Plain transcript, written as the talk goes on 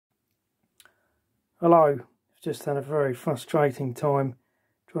Hello, I've just had a very frustrating time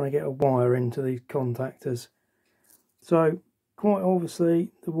trying to get a wire into these contactors. So quite obviously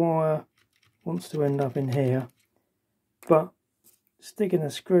the wire wants to end up in here, but sticking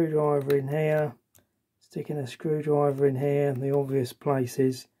a screwdriver in here, sticking a screwdriver in here, and the obvious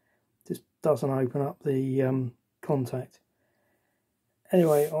places, just doesn't open up the contact.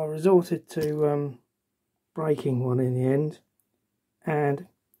 Anyway, I resorted to breaking one in the end, and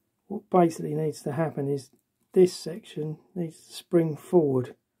what basically needs to happen is this section needs to spring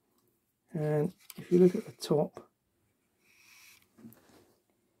forward, and if you look at the top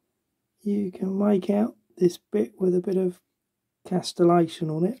you can make out this bit with a bit of castellation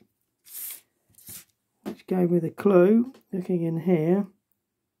on it, which gave me the clue, looking in here,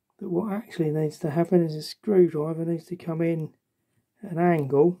 that what actually needs to happen is a screwdriver needs to come in at an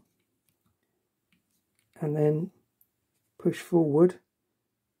angle and then push forward,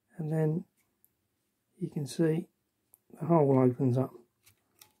 and then you can see the hole opens up.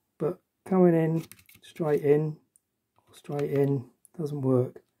 But coming in straight in doesn't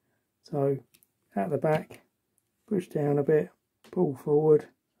work. So at the back, push down a bit, pull forward,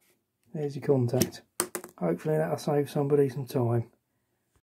 there's your contact. Hopefully that'll save somebody some time.